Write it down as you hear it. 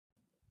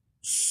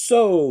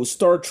So,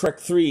 Star Trek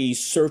 3,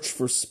 Search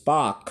for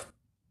Spock.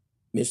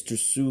 Mister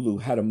Sulu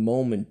had a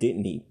moment,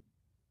 didn't he?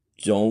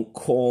 Don't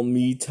call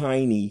me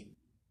tiny.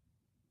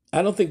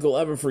 I don't think we'll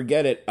ever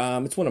forget it.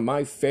 It's one of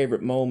my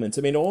favorite moments.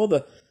 I mean, all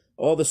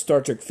the Star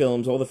Trek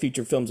films, all the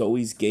feature films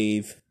always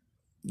gave,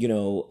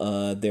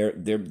 their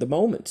the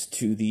moments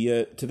to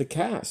the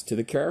cast, to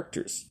the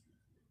characters.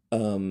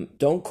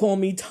 Don't call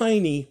me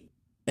tiny,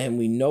 and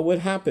we know what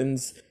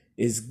happens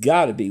is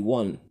gotta be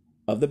one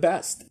of the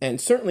best. And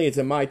certainly it's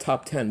in my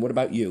top 10. What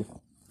about you?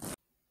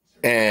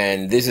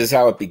 And this is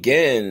how it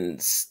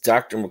begins.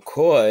 Dr.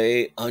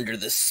 McCoy, under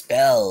the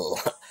spell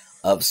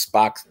of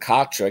Spock's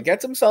Katra,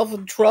 gets himself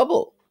in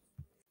trouble.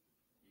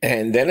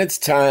 And then it's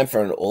time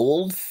for an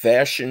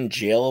old-fashioned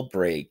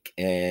jailbreak,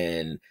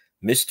 and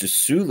Mister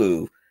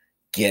Sulu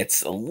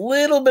gets a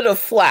little bit of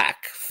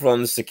flack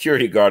from the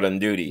security guard on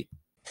duty.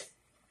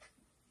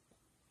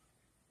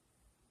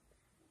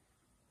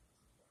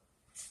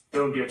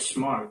 Don't get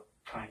smart,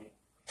 Tiny.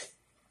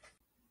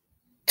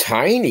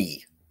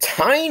 Tiny?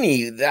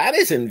 Tiny? That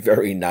isn't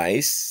very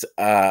nice.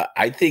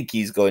 I think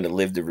he's going to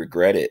live to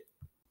regret it.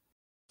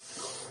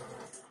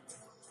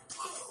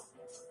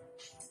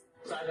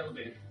 Side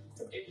elevator.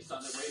 Agents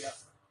on their way up.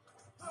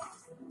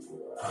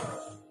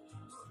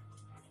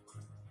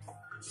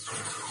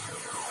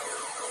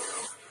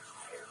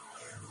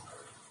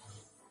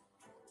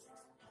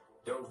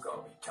 Don't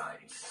call me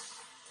Tiny.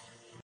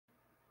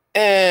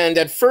 And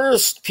at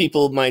first,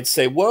 people might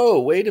say, whoa,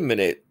 wait a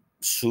minute.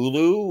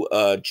 Sulu,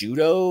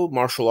 judo,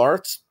 martial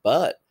arts.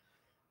 But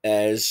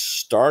as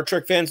Star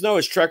Trek fans know,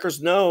 as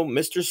Trekkers know,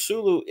 Mister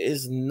Sulu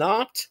is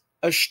not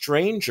a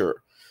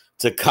stranger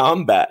to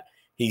combat.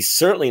 He's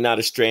certainly not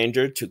a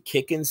stranger to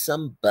kicking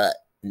some butt.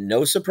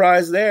 No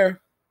surprise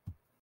there.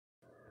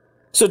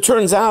 So it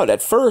turns out,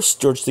 at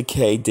first, George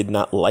Takei did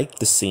not like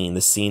the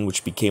scene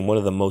which became one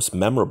of the most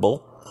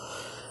memorable.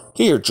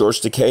 Here,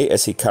 George Takei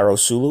as Hikaru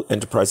Sulu,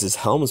 Enterprise's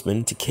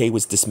helmsman. Takei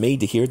was dismayed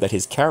to hear that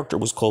his character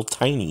was called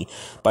Tiny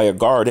by a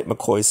guard at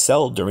McCoy's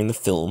cell during the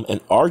film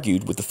and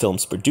argued with the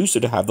film's producer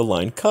to have the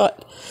line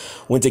cut.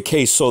 When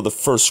Takei saw the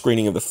first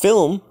screening of the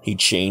film, he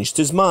changed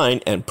his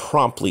mind and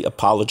promptly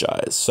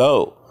apologized.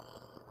 So,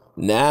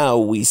 now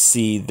we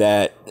see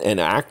that an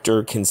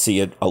actor can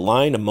see a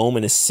line, a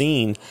moment, a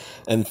scene,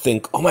 and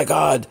think, oh my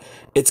God,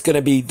 it's going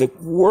to be the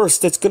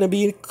worst. It's going to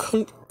be a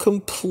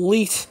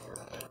complete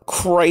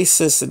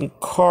crisis and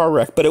car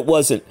wreck. But it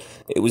wasn't.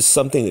 It was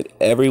something that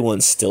everyone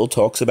still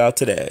talks about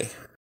today.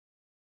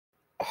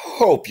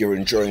 Hope you're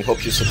enjoying.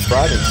 Hope you're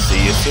subscribing.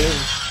 See you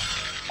soon.